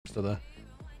next to there.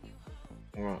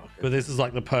 Oh, okay. But this is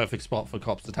like the perfect spot for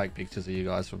cops to take pictures of you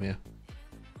guys from here.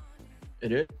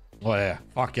 It is? Oh yeah,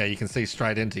 fuck yeah, you can see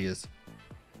straight into yours.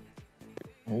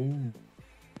 Oh.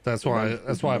 That's why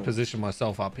I position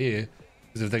myself up here,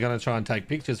 because if they're going to try and take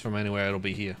pictures from anywhere, it'll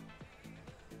be here.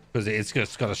 Because it's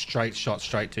just got a straight shot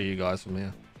straight to you guys from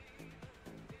here.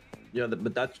 Yeah,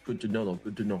 but that's good to know though.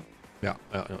 Good to know. Yeah.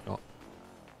 All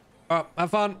right,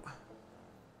 have fun.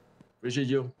 Appreciate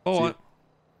you. All right.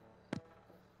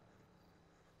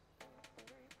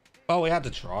 Well, we had to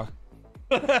try.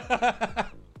 I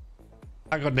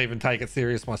couldn't even take it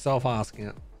serious myself asking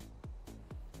it.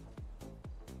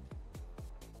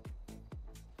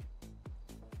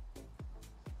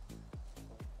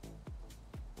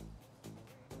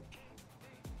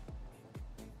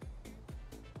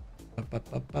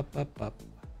 Up.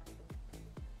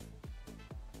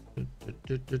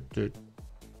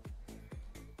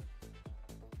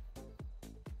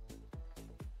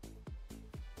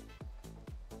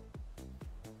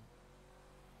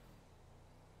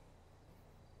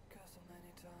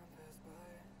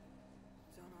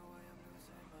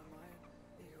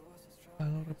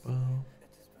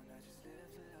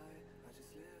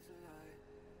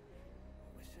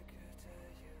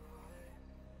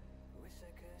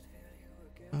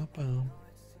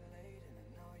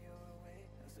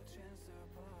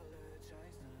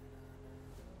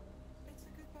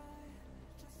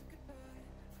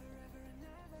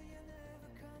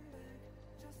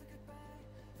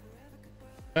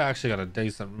 I actually got a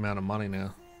decent amount of money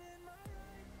now.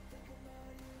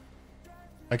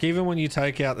 Like even when you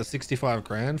take out the 65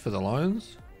 grand for the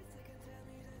loans,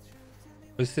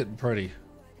 we're sitting pretty.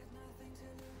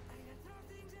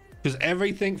 Because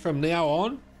everything from now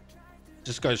on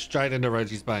just goes straight into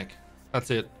Reggie's bank. That's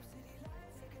it.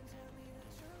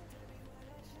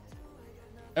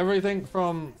 Everything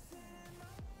from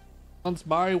once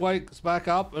Barry wakes back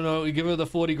up and we give her the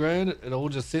 40 grand, it all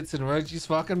just sits in Reggie's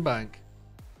fucking bank.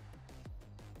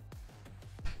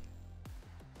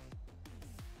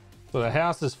 So the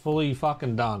house is fully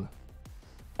fucking done.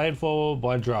 Paid for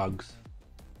by drugs.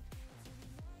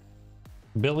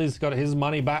 Billy's got his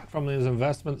money back from his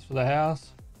investments for the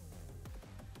house.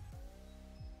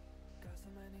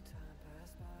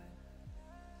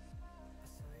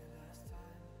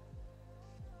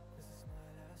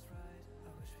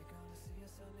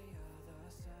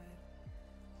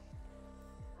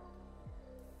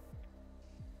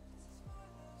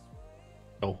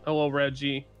 Oh. Hello,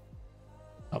 Reggie.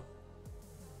 Oh.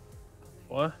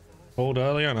 What? Called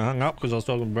earlier and I hung up because I was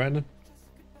talking to Brandon.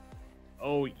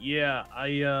 Oh yeah,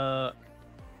 I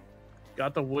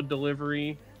got the wood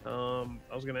delivery. I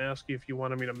was gonna ask you if you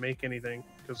wanted me to make anything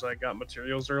because I got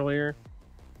materials earlier.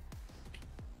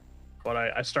 But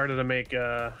I started to make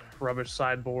a rubbish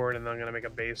sideboard and then I'm gonna make a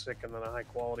basic and then a high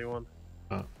quality one.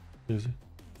 Oh, easy.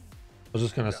 I was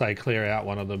just gonna say clear out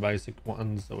one of the basic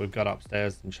ones that we've got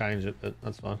upstairs and change it, but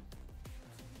that's fine.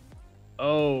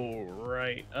 Oh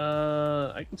right.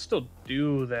 I can still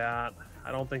do that.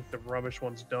 I don't think the rubbish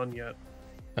one's done yet.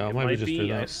 Oh, maybe just do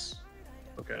that.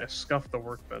 Okay, I scuffed the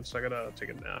workbench, so I gotta take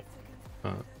a nap.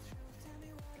 Right.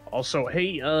 Also,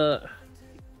 hey,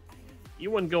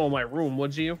 you wouldn't go in my room,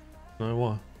 would you? No,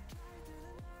 why?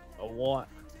 A what?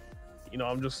 You know,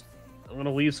 I'm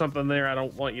gonna leave something there. I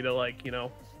don't want you to, like, you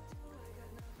know,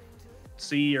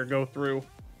 see or go through.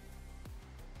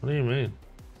 What do you mean?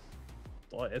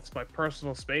 Well, it's my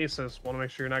personal space. I just want to make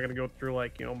sure you're not gonna go through,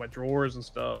 like, you know, my drawers and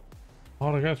stuff.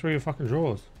 Why'd I go through your fucking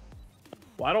drawers?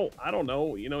 Well, I don't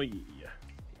know. You know,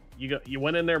 you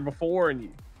went in there before,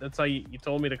 and that's how you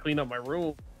told me to clean up my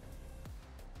room.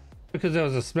 Because there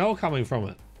was a smell coming from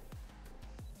it.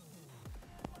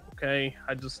 Okay,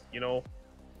 I just, you know,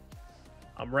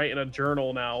 I'm writing a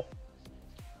journal now.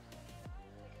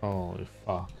 Holy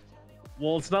fuck.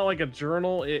 Well, it's not like a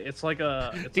journal. It's like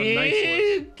it's a nice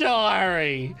list.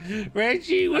 Diary.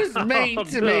 Reggie was mean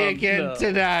to me again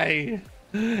today.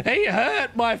 He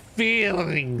hurt my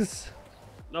feelings.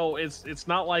 No, it's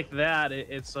not like that.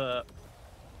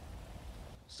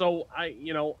 So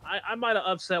I might have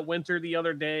upset Winter the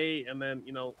other day, and then,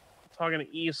 you know, talking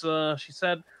to Issa, she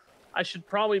said I should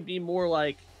probably be more,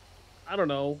 like, I don't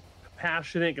know,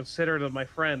 compassionate and considerate of my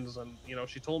friends. And, you know,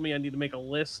 she told me I need to make a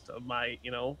list of my,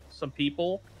 you know, some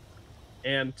people,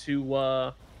 and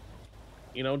to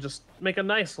you know, just make a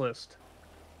nice list,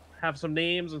 have some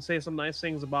names and say some nice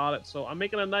things about it. So I'm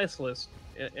making a nice list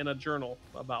in a journal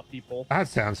about people. That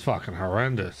sounds fucking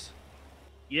horrendous.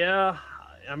 Yeah,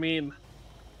 I mean,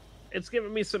 it's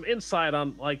giving me some insight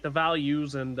on, like, the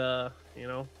values and you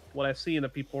know, what I see in the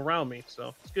people around me.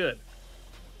 So it's good.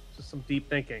 Just some deep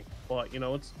thinking, but, you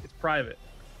know, it's private.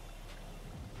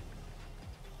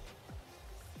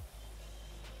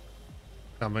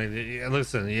 I mean,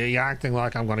 listen, you're acting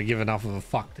like I'm going to give enough of a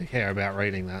fuck to care about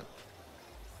reading that.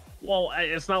 Well,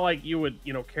 it's not like you would,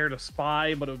 care to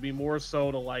spy, but it would be more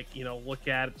so to like, look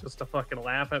at it just to fucking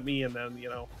laugh at me, and then,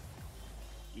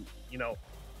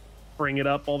 bring it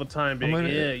up all the time. Being,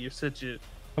 yeah, you're such a.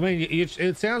 I mean,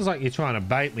 it sounds like you're trying to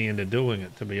bait me into doing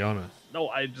it, to be honest. No,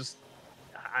 I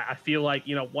feel like,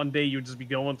 one day you'd just be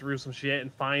going through some shit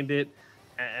and find it,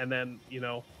 and then,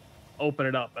 open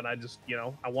it up, and I just,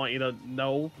 I want you to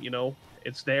know,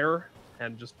 it's there,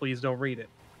 and just please don't read it.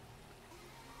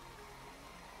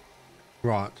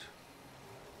 Right.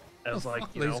 As what the like,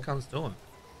 fuck are these cunts doing?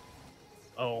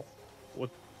 Oh,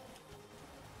 what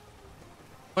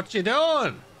you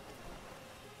doing?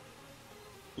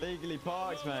 Legally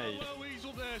parked, mate. Hello, he's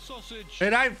up there, sausage.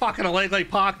 It ain't fucking illegally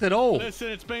parked at all. Listen,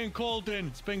 it's been called in.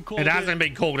 It's been called It in. hasn't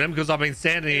been called in because I've been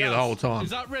standing here the whole time.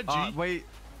 Is that Reggie?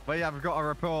 Wait, I've got a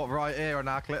report right here on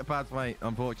our clip pads, mate,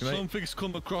 unfortunately. Something's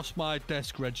come across my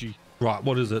desk, Reggie. Right,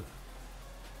 what is it?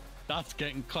 That's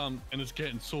getting clamped and it's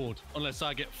getting sold. Unless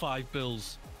I get 5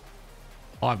 bills.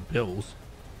 5 bills?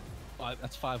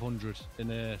 That's 500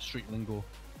 in street lingo.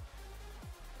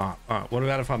 All right. What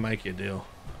about if I make you a deal?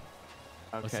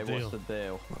 Okay, what's the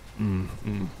deal?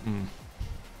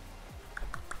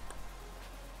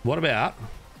 What about?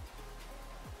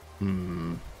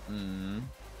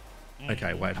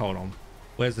 Okay, wait, hold on.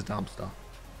 Where's the dumpster?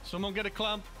 Someone get a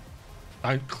clamp.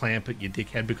 Don't clamp it, you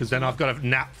dickhead, because then I've got a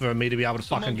nap for me to be able to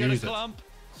fucking use it.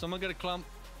 Someone get a clamp.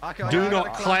 Do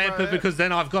not clamp it, because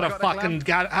then I've got to fucking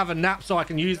have a nap so I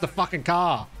can use the fucking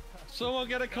car. Someone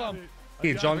get a clamp.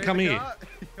 Here, John, come here. I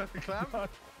got the clamp. I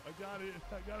got it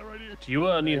right here. do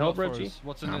you need help, Reggie?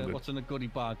 What's in the goodie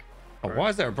bag? Oh, why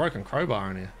is there a broken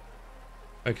crowbar in here?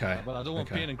 Okay. But I don't want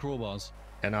pain and crowbars.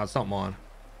 Yeah, no, it's not mine.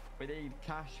 We need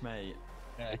cash, mate.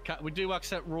 Yeah, we do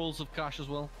accept rolls of cash as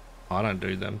well. I don't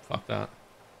do them. Fuck that.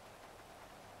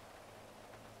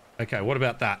 Okay, what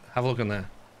about that? Have a look in there.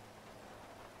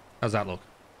 How's that look?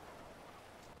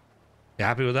 You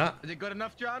happy with that? Is it good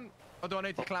enough, John? Or do I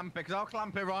need to clamp it? Because I'll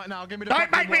clamp it right now. Give me the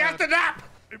Don't make me word. have to nap!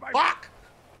 Fuck!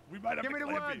 Give me the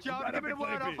word, John. Give me the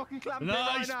word. I'll fucking clamp it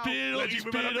right Nice, now. he's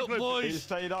paid up, He's boys.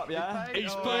 paid up, yeah?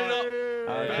 He's paid up.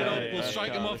 We'll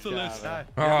strike him off the list. You're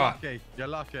Alright. lucky. You're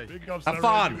lucky. Have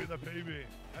fun.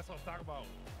 That's what I'm talking about.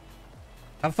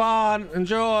 Have fun.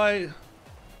 Enjoy.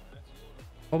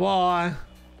 Bye-bye.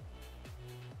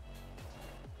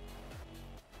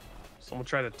 Someone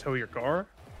try to tow your car?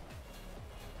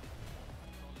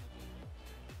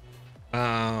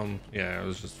 Yeah, it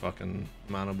was just fucking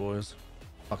Manor boys.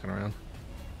 Fucking around.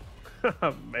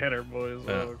 Manor boys.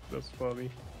 Yeah. Oh, that's funny.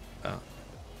 Yeah.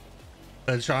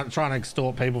 They're trying to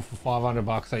extort people for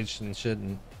 $500 each and shit,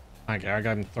 and I don't care. I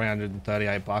gave them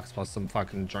 $338 plus some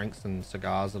fucking drinks and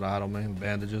cigars that I had on me and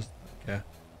bandages. Okay.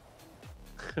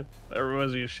 That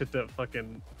reminds me of shit that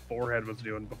fucking Forehead was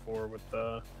doing before with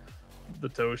the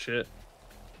tow shit.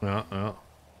 Yeah.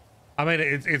 I mean,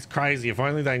 it's crazy. If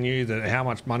only they knew that how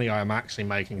much money I am actually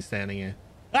making standing here.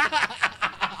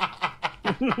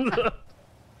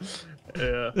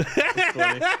 Yeah. That's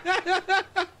funny.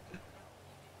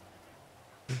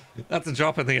 That's a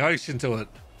drop in the ocean to it.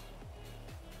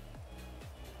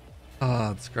 Oh,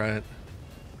 that's great.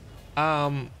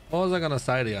 What was I gonna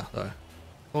say to you though?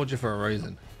 Called you for a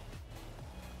reason.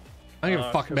 I don't give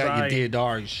a fuck about your Dear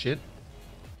Diary shit.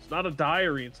 It's not a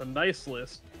diary. It's a nice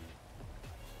list.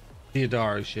 Dear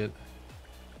Diary shit.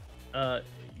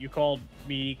 You called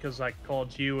me because I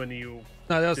called you and you.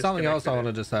 No, there was something else I disconnected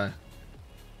wanted to say.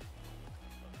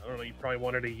 I don't know. You probably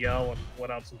wanted to yell and let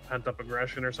out some pent up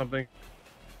aggression or something.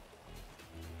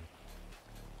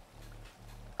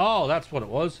 Oh, that's what it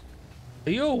was.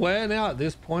 Are you aware now at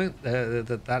this point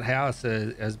that house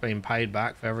has been paid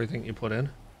back for everything you put in?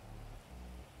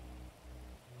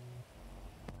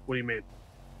 What do you mean?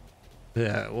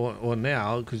 Yeah, well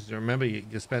now, because remember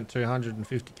you spent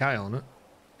 250k on it.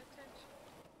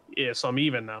 Yeah, so I'm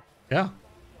even now. Yeah.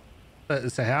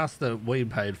 It's a house that we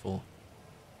paid for.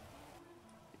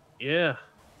 Yeah.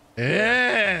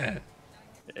 Yeah.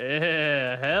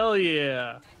 Yeah. Hell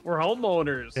yeah. We're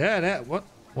homeowners. Yeah,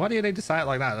 why do you need to say it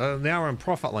like that? Now we're in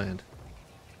profit land.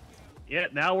 Yeah,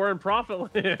 now we're in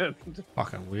profit land.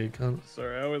 Fucking weird cunt.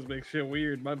 Sorry, I always make shit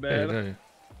weird. My Yeah, bad. you do.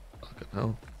 Fucking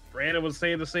hell. Brandon was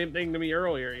saying the same thing to me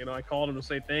earlier. You know, I called him to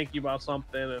say thank you about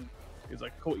something, and he's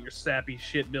like, "Quote your sappy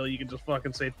shit, Bill. You can just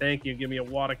fucking say thank you and give me a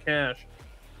wad of cash."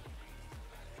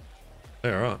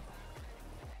 Yeah, right.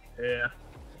 Yeah.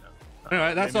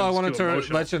 Anyway, that's Maybe all I I'm wanted just to too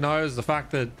emotional. let you know is the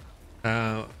fact that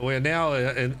we're now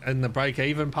in the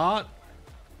break-even part,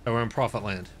 and we're in profit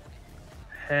land.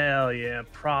 Hell yeah,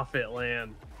 profit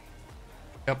land.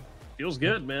 Yep. Feels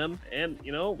good, man. And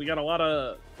you know, we got a lot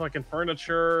of fucking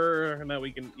furniture and that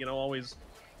we can, you know, always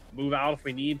move out if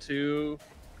we need to.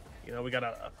 You know, we got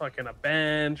a fucking a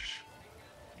bench,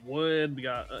 wood. We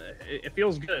got. It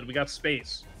feels good. We got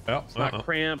space. Yep. It's not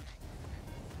cramped.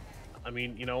 I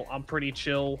mean, you know, I'm pretty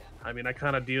chill. I mean, I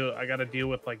got to deal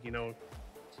with like, you know,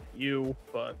 you,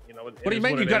 but you know. What do you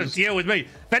mean you got to deal with me?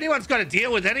 If anyone's got to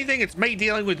deal with anything, it's me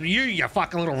dealing with you, you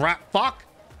fucking little rat fuck.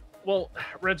 Well,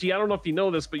 Reggie, I don't know if you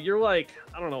know this, but you're like,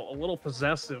 I don't know, a little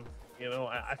possessive. You know,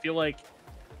 I feel like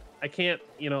I can't,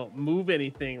 you know, move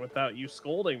anything without you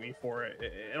scolding me for it.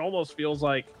 It almost feels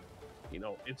like, you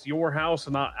know, it's your house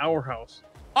and not our house.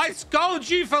 I scold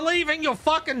you for leaving your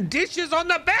fucking dishes on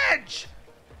the bench.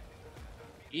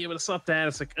 Yeah, but it's not that.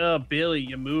 It's like, Billy,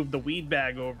 you moved the weed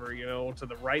bag over, you know, to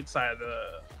the right side of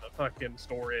the fucking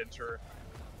storage, or,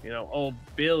 you know, oh,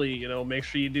 Billy, you know, make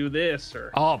sure you do this,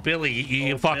 or oh, Billy,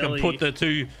 you fucking Billy. put the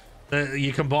two,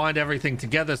 you combined everything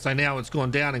together, so now it's gone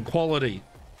down in quality.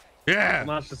 Yeah. Well,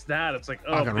 not just that. It's like,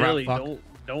 oh, Fucking Billy, rat fuck.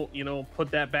 don't, you know,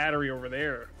 put that battery over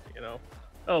there, you know.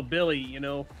 Oh, Billy, you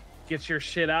know, get your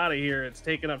shit out of here. It's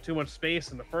taking up too much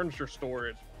space in the furniture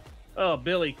storage. Oh,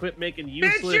 Billy, quit making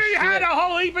useless Bitch, you shit. had a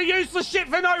whole heap of useless shit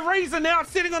for no reason. Now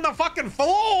it's sitting on the fucking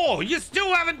floor. You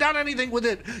still haven't done anything with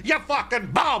it. You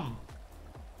fucking bum.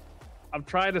 I'm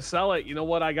trying to sell it. You know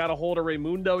what? I got a hold of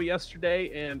Raymundo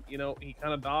yesterday, and, you know, he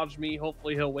kind of dodged me.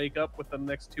 Hopefully he'll wake up within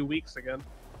the next 2 weeks again.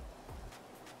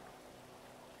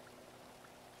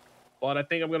 But I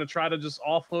think I'm going to try to just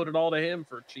offload it all to him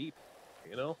for cheap,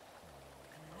 you know?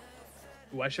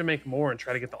 Ooh, I should make more and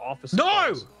try to get the office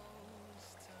supplies.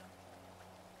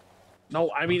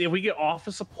 No, I mean, if we get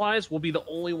office supplies, we'll be the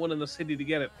only one in the city to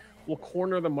get it. We'll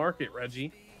corner the market,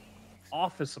 Reggie.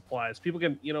 Office supplies. People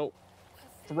can, you know,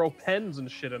 throw pens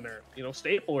and shit in there, you know,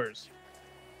 staplers.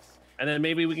 And then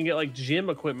maybe we can get like gym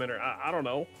equipment, or I don't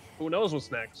know. Who knows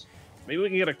what's next? Maybe we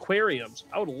can get aquariums.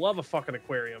 I would love a fucking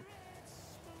aquarium.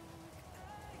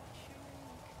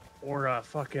 Or a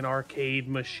fucking arcade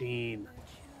machine.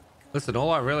 Listen,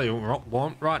 all I really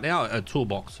want right now are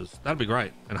toolboxes. That'd be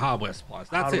great, and hardware supplies.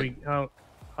 That's it. How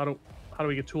do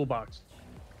we get toolbox?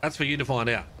 That's for you to find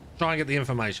out. Try and get the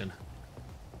information.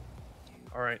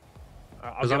 All right.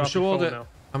 Because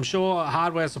I'm sure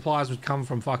hardware supplies would come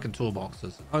from fucking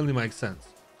toolboxes. It only makes sense.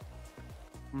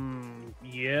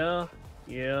 Yeah,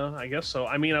 I guess so.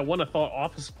 I mean, I wouldn't have thought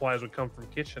office supplies would come from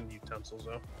kitchen utensils,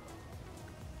 though.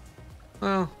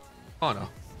 Well, I know.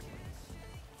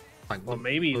 Well,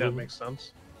 maybe that makes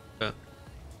sense. Yeah. All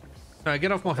right,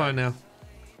 get off my phone now.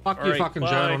 Fuck All your right, fucking bye.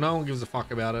 journal. No one gives a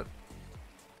fuck about it.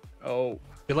 Oh. If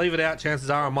you leave it out, chances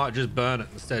are I might just burn it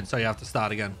instead, so you have to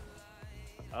start again.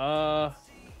 All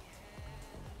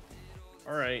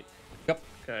right. Yep.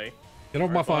 Okay. Get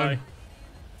off my phone. Bye.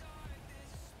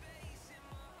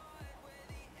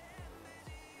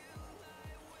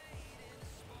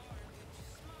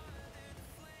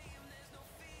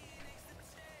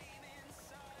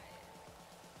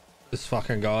 This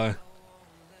fucking guy.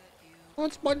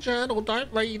 What's my journal? Don't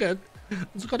read it.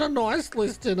 It's got a nice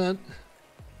list in it.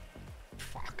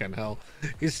 Fucking hell.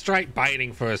 He's straight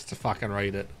baiting for us to fucking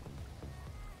read it.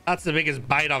 That's the biggest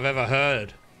bait I've ever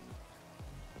heard.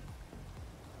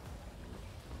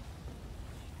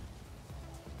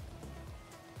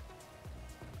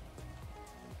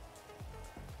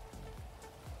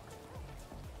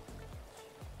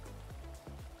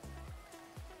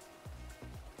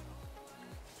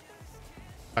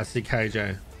 I see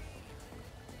KJ.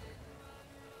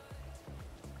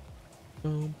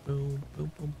 Boom, boom,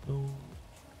 boom, boom, boom.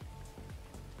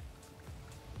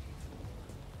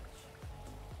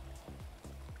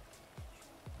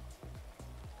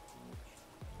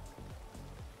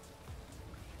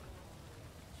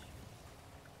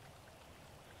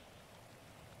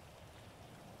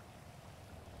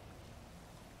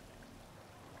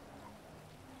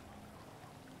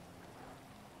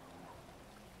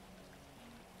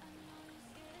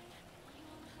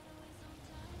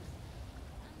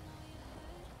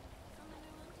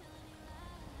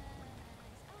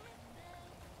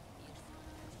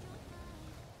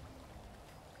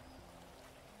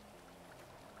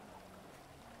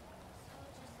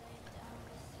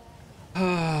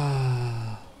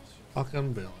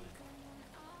 Fucking Billy.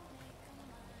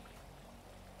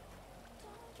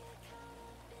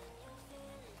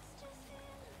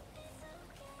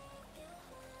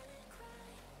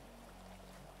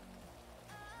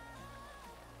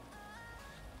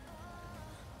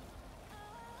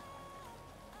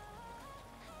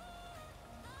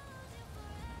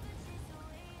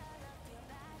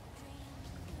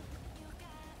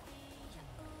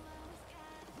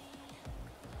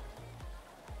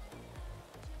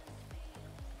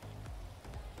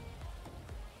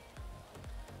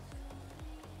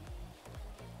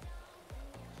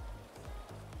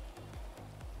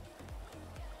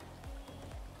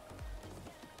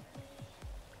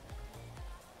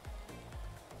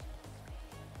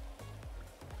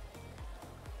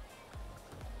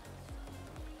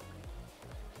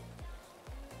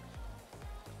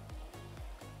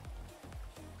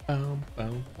 Bum,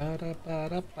 bum, ba-da,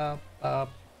 ba-da, ba, ba.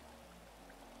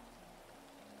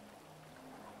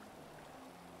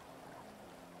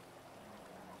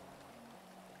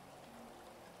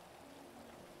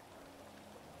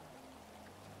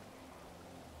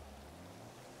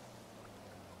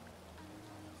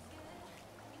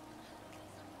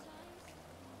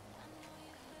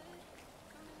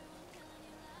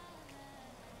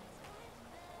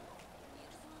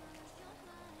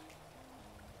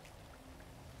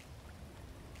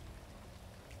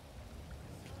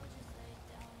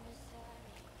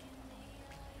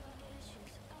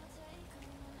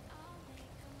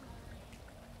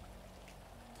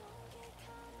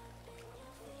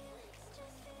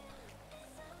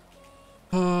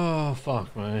 Oh,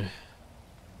 fuck me.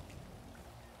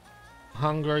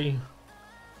 Hungry.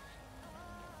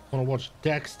 Want to watch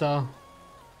Dexter.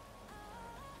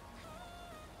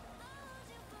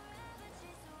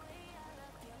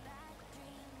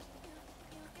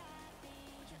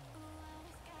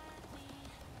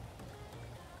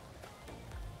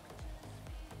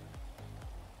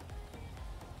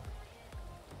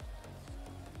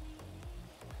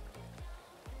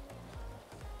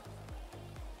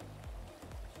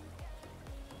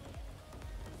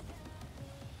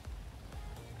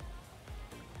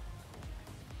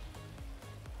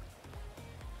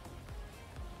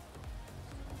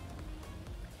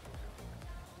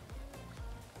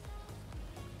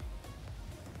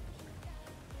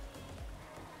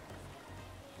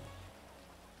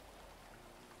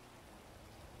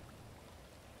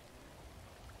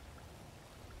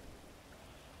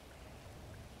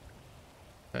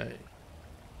 Hey.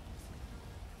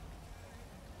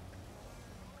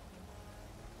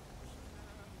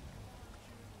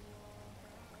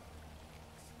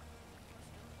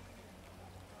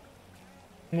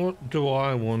 What do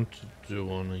I want to do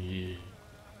on here?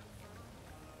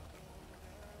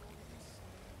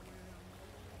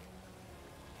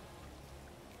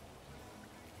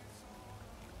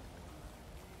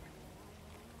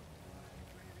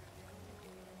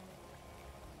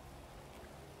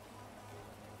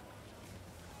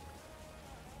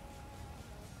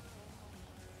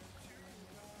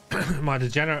 My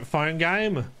degenerate phone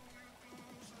game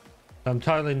I'm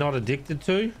totally not addicted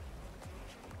to.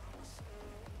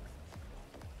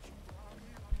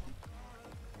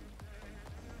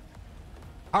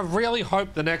 I really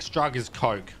hope the next drug is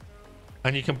coke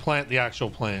and you can plant the actual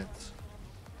plants.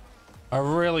 I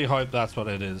really hope that's what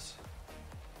it is.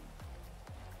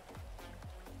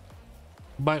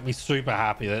 Make me super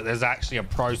happy that there's actually a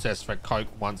process for coke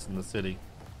once in the city.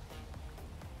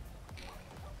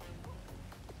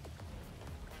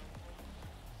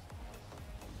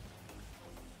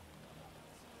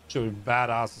 Should be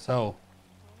badass as hell.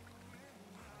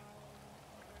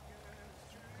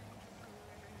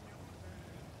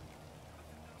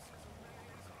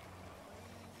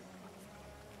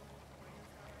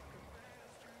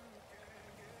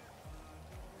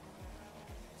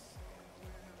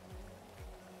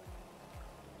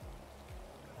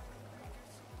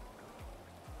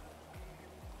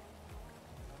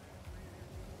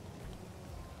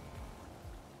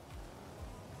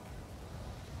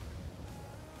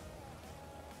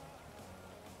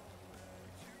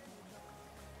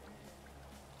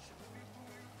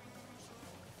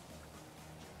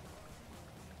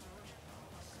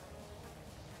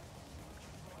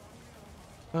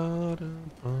 I'm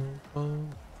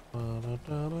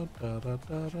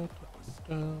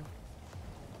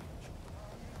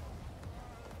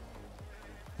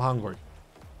hungry.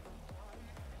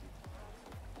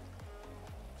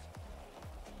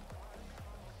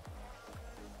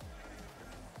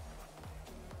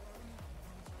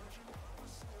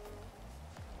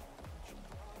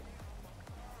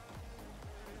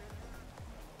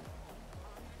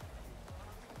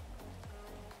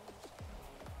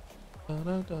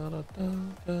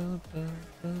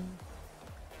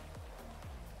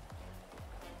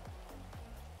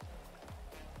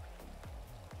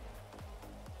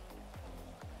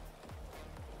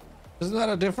 Isn't that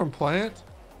a different plant?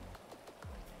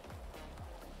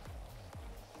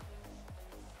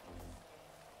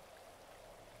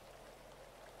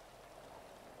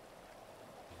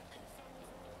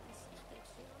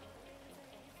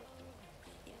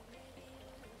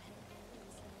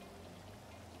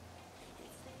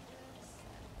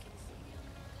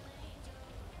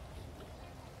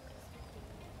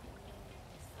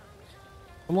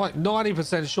 I'm like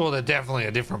 90% sure they're definitely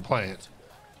a different plant.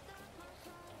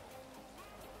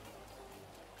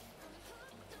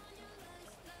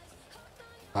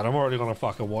 But I'm already on a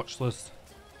fucking watch list.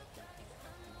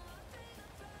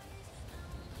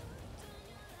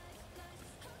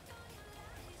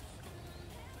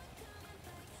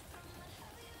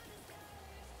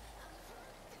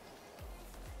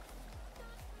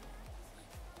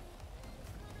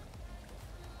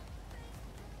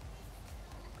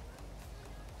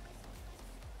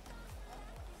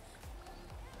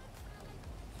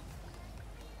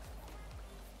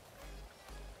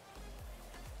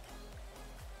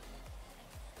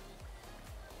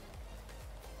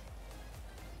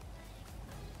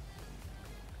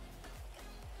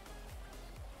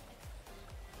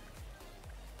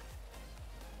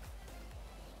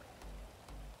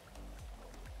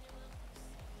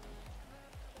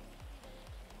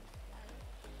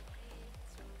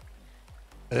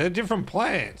 They're different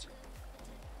plants.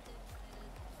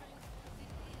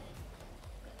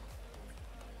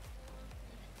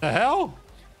 The hell?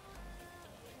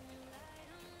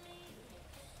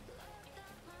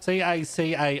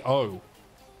 CACAO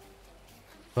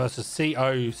versus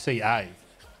COCA.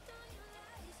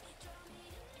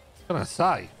 What can I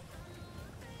say?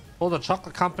 All the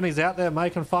chocolate companies out there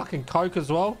making fucking Coke as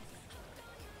well.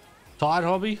 Tide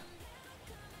Hobby.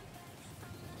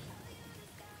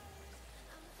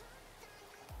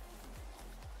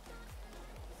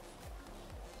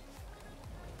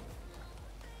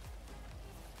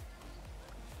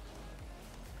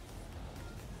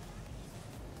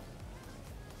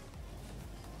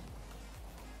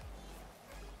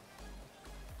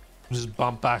 Just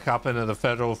bump back up into the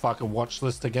federal fucking watch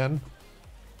list again.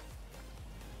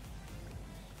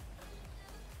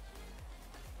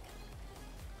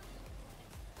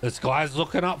 This guy's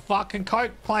looking up fucking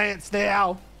Coke plants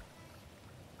now.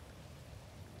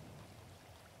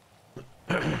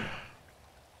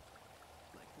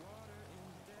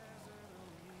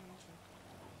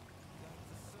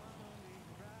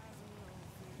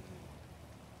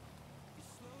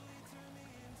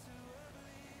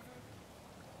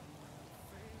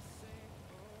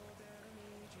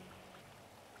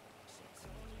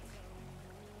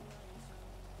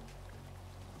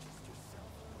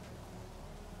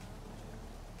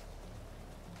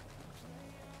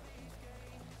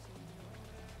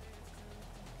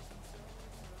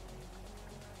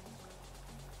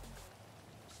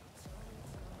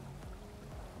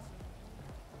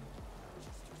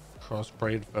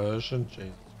 Crossbreed version,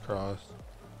 Jesus Christ.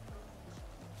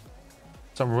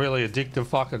 Some really addictive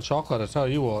fucking chocolate, I tell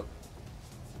you what.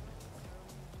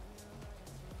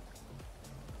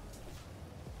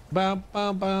 Bum,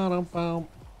 bum, bum, bum.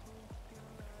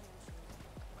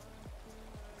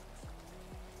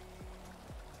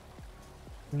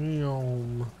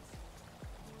 Yum.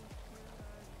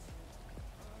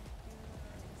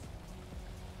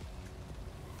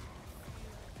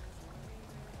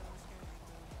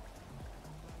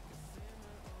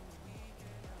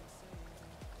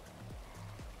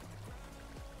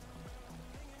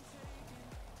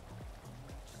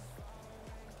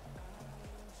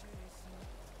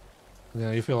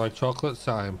 Yeah, you feel like chocolate?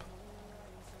 Same.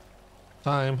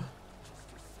 Same.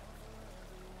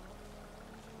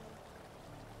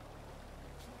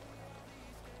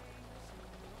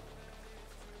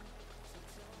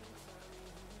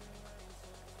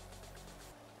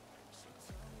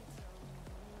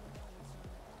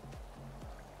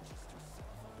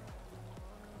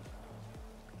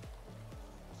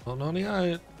 Not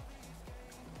 98.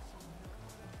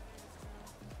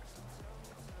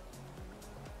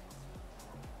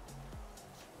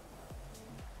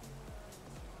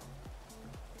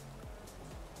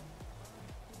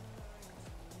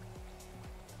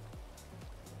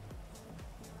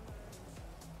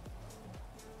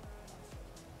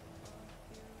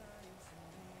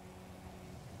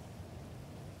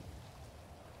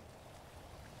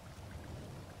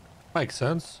 Makes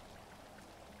sense.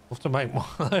 We'll have to make more.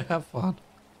 Have fun.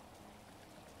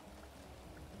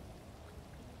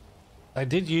 They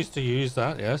did used to use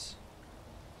that, yes.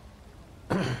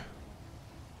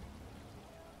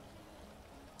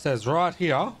 Says right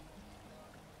here.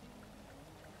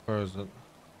 Where is it?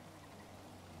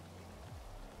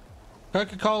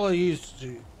 Coca-Cola used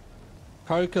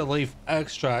coca leaf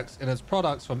extracts in its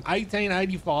products from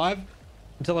 1885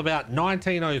 until about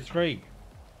 1903.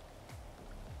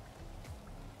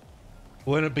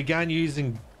 When it began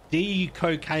using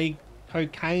decocaineized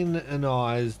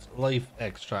leaf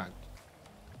extract.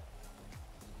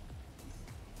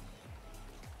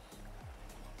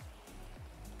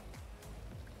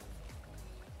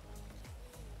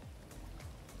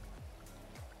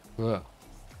 Ugh.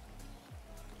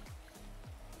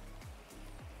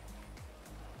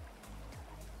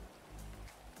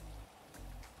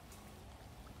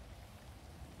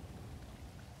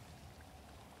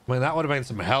 I mean, that would have been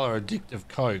some hella addictive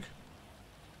Coke.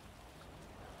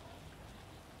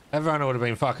 Everyone would have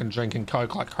been fucking drinking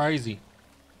Coke like crazy.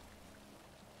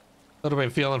 Would have been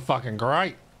feeling fucking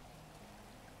great.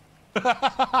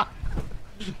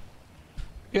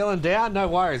 Feeling down? No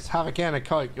worries. Have a can of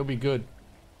Coke. You'll be good.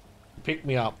 Pick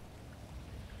me up.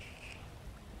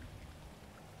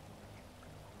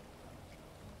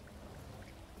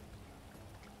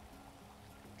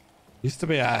 Used to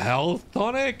be a health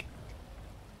tonic?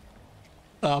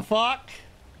 The fuck?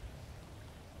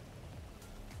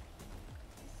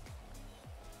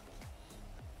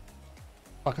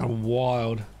 Fucking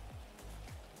wild.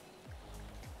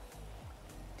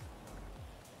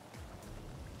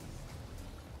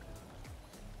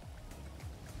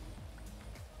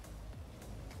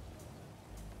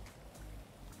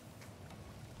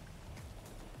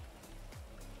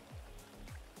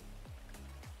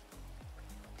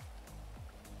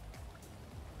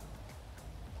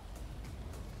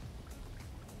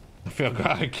 feel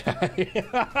okay.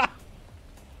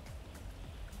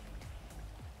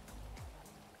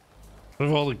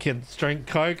 With all the kids drink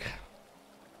Coke.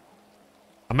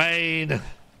 I mean,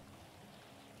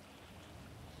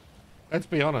 let's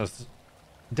be honest.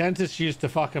 Dentists used to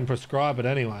fucking prescribe it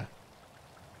anyway.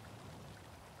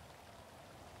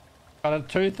 Got a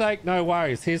toothache? No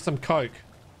worries. Here's some Coke.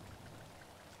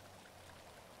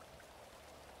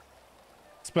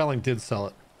 Spelling did sell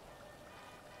it.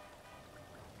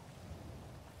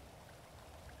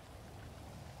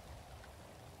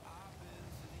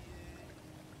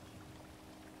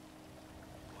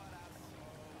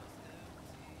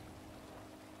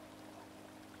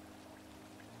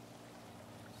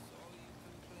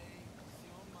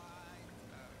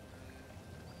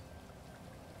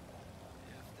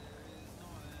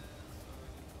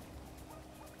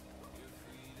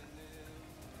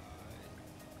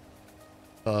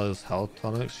 Those health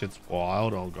tonics, shit's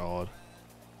wild. Oh god.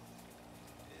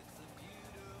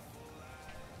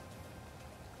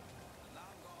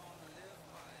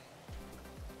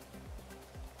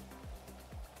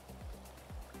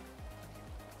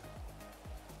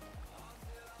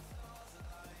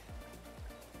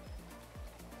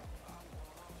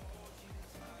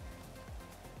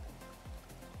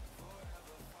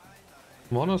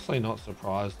 I'm honestly not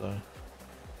surprised though.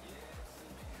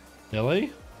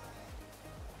 Really?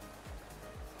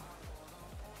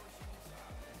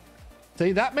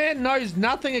 See, that man knows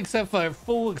nothing except for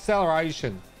full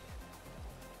acceleration.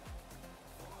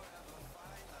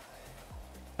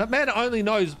 That man only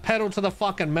knows pedal to the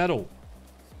fucking metal.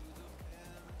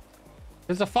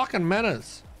 It's a fucking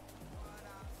menace.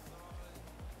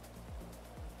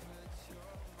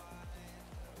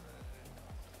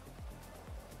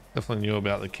 Definitely knew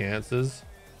about the cancers.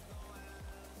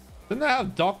 Didn't they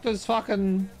have doctors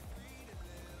fucking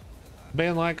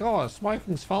being like, oh,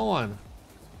 smoking's fine?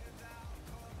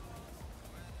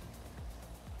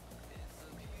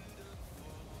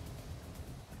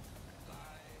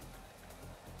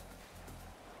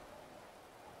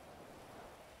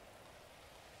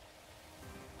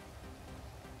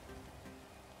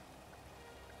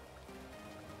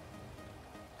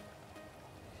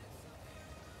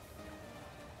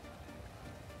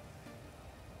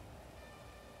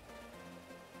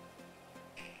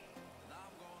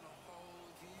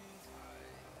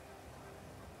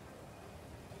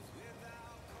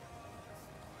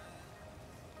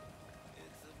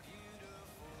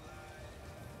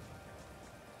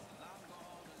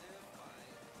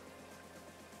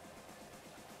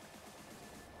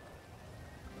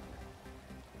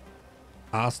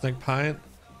 Arsenic paint.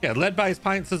 Yeah, lead-based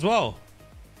paints as well.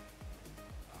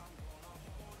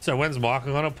 So when's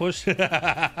Michael gonna push?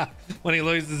 When he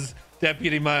loses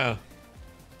deputy mayor.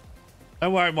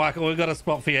 Don't worry, Michael. We've got a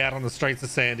spot for you out on the streets of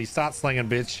Sandy. Start slinging,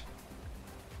 bitch.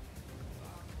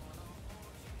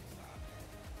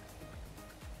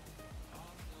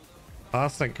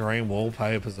 Arsenic green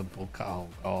wallpaper's a book. Oh,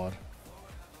 God.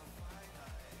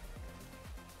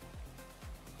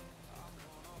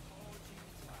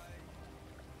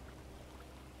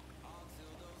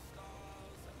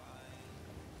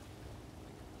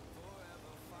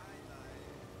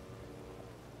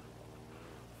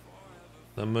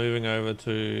 They're moving over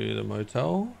to the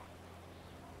motel.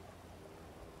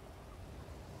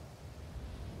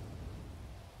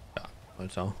 Yeah,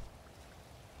 motel.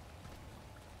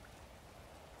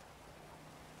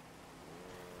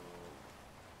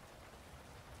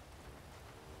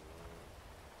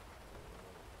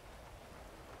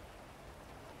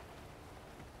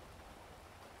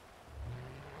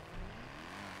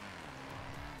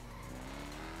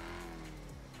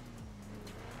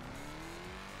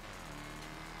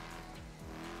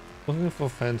 Looking for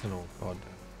fentanyl. God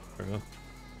damn.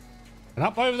 And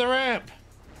up over the ramp.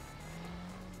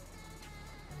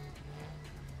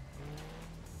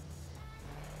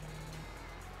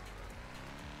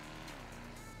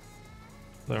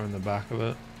 They're in the back of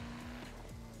it.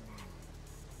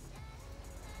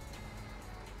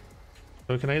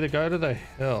 So we can either go to the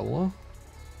hill.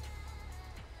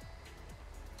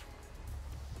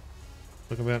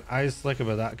 Look about a slicker,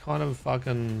 but that kind of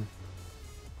fucking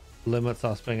limits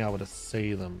us being able to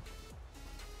see them.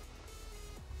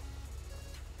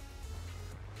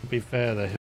 To be fair,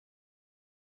 the